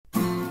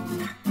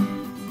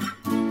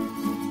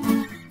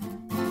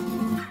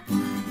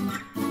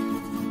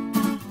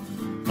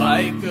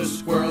like a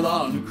squirrel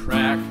on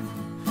crack.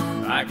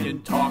 I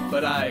can talk,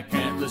 but I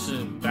can't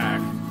listen back.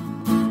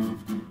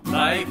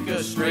 Like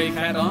a stray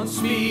cat on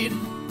speed,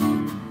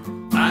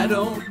 I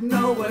don't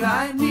know what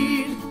I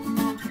need.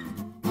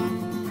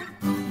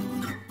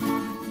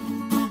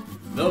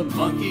 The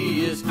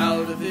monkey is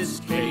out of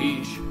his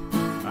cage.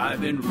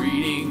 I've been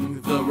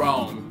reading the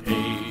wrong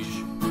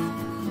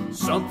page.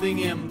 Something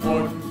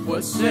important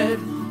was said,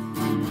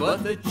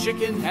 but the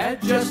chicken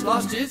had just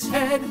lost its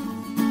head.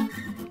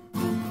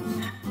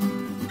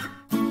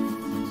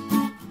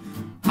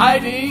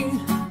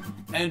 Hiding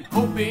and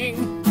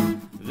hoping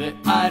that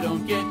I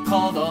don't get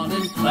called on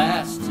in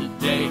class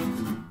today.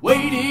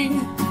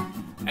 Waiting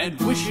and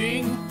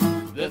wishing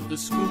that the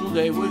school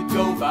day would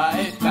go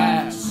by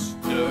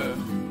faster.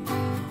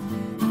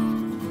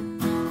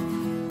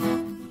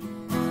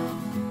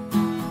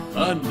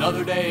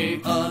 Another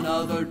day,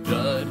 another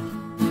dud,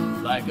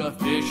 like a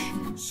fish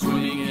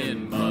swimming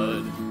in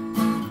mud.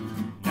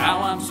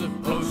 Now I'm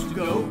supposed to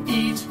go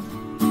eat,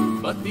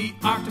 but the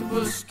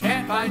octopus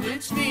can't find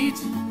its feet.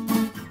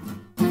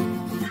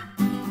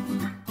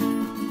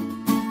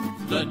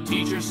 The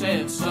teacher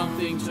said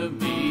something to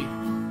me,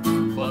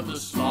 but the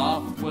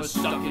sloth was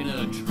stuck in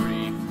a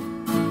tree.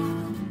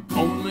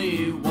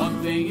 Only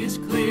one thing is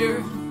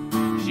clear,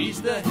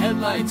 she's the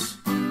headlights,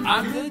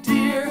 I'm the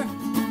deer.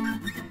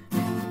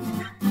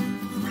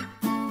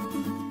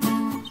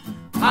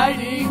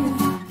 Hiding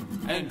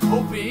and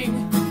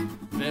hoping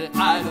that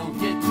I don't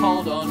get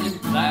called on in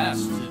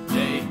class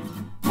today.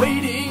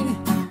 Waiting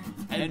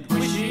and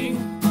wishing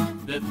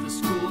that the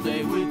school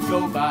day would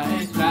go by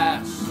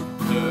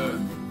faster.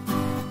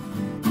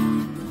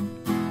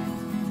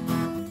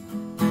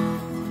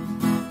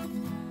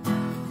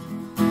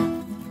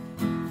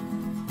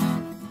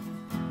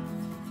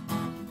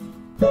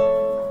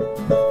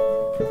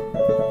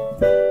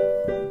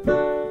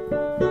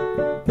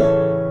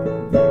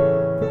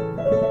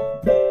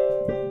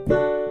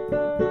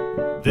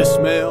 This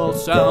may all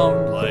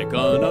sound like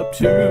an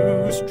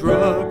obtuse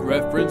drug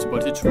reference,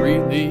 but it's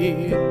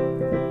really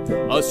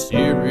a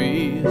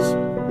series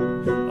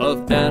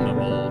of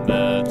animal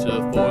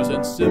metaphors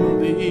and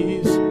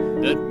similes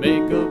that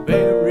make a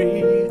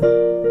very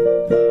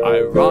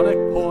ironic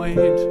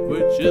point,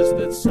 which is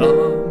that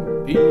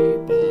some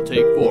people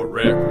take for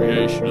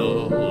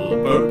recreational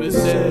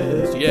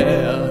purposes,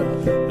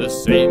 the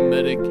same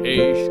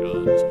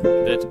medications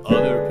that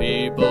other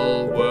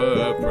people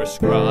were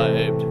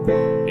prescribed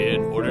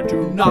in order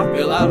to not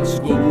fail out of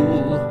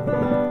school.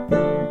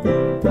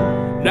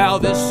 Now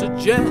this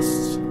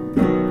suggests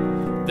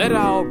that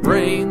our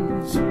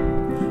brains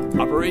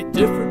operate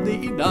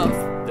differently enough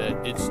that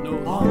it's no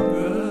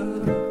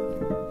longer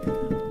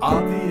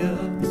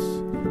obvious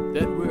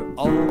that we're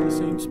all the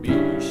same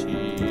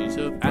species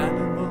of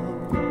animal,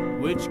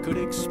 which could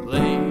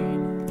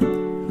explain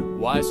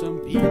why some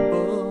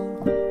people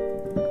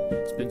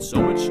spend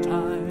so much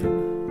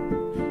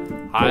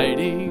time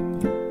hiding,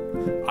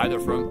 either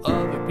from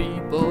other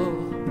people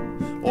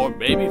or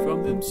maybe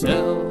from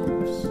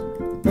themselves.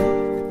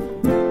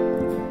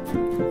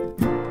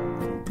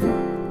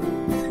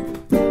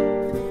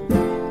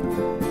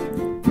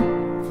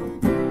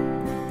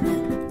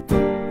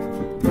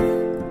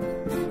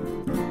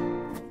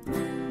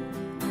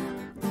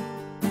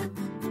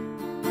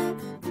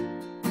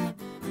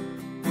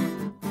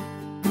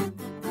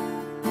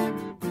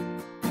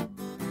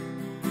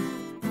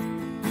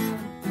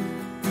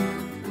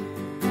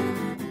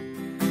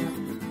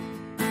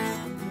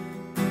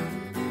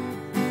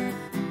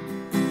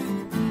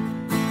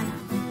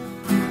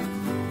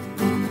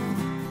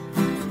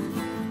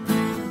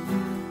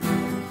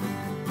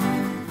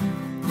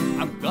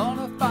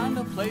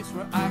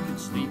 Where I can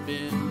sleep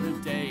in the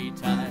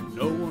daytime.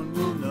 No one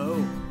will know,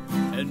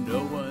 and no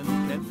one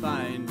can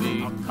find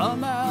me. I'll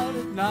come out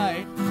at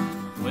night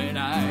when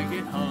I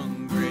get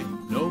hungry.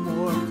 No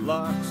more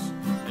clocks,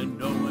 and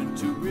no one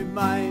to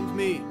remind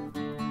me.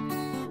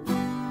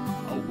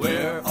 I'll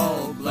wear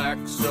all black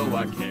so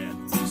I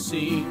can't be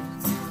seen.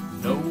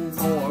 No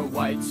more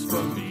whites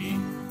for me.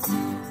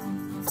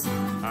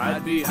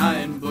 Hide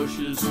behind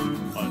bushes,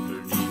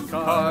 underneath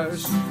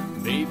cars,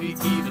 maybe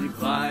even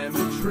climb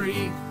a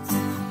tree.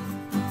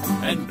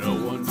 And no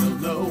one will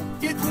know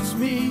it was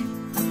me,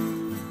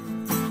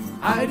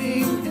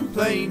 hiding in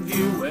plain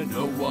view where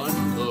no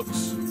one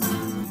looks.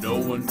 No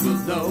one will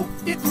know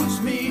it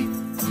was me.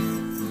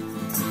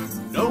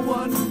 No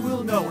one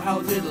will know how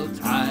little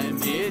time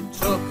it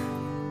took.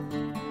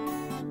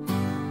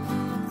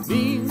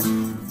 Means,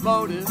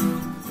 motive,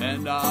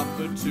 and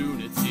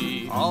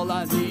opportunity. All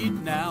I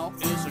need now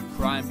is a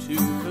crime to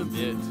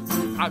commit.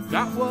 I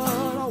got what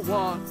I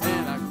want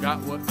and I got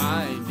what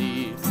I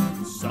need.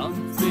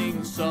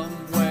 Something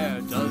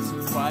somewhere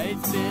doesn't quite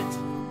fit.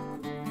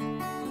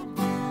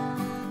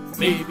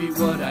 Maybe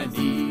what I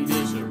need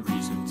is a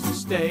reason to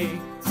stay,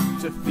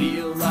 to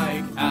feel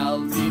like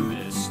I'll be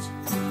missed.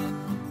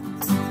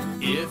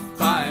 If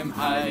I'm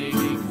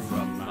hiding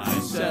from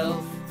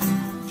myself,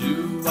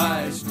 do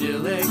I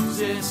still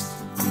exist?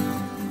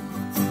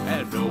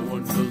 And no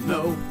one will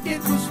know it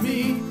was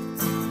me,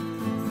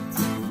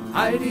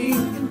 hiding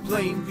in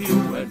plain view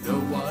where no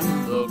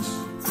one looks,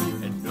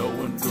 and no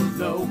one will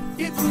know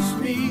it was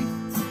me.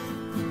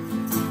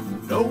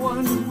 No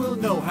one will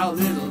know how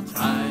little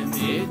time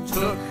it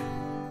took,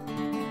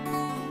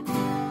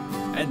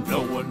 and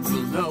no one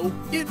will know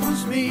it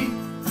was me.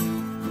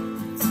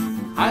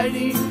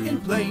 Hiding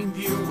in plain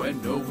view where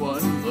no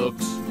one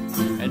looks,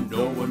 and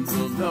no one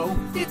will know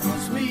it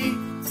was me.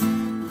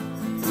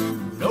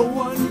 No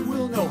one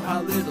will know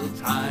how little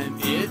time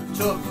it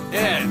took,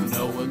 and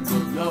no one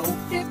will know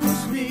it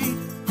was me.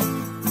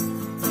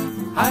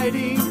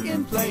 Hiding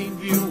in plain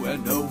view where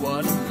no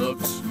one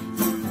looks,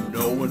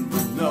 no one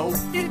will know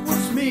it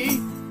was me.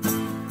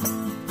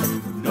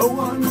 No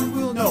one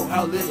will know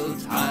how little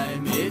time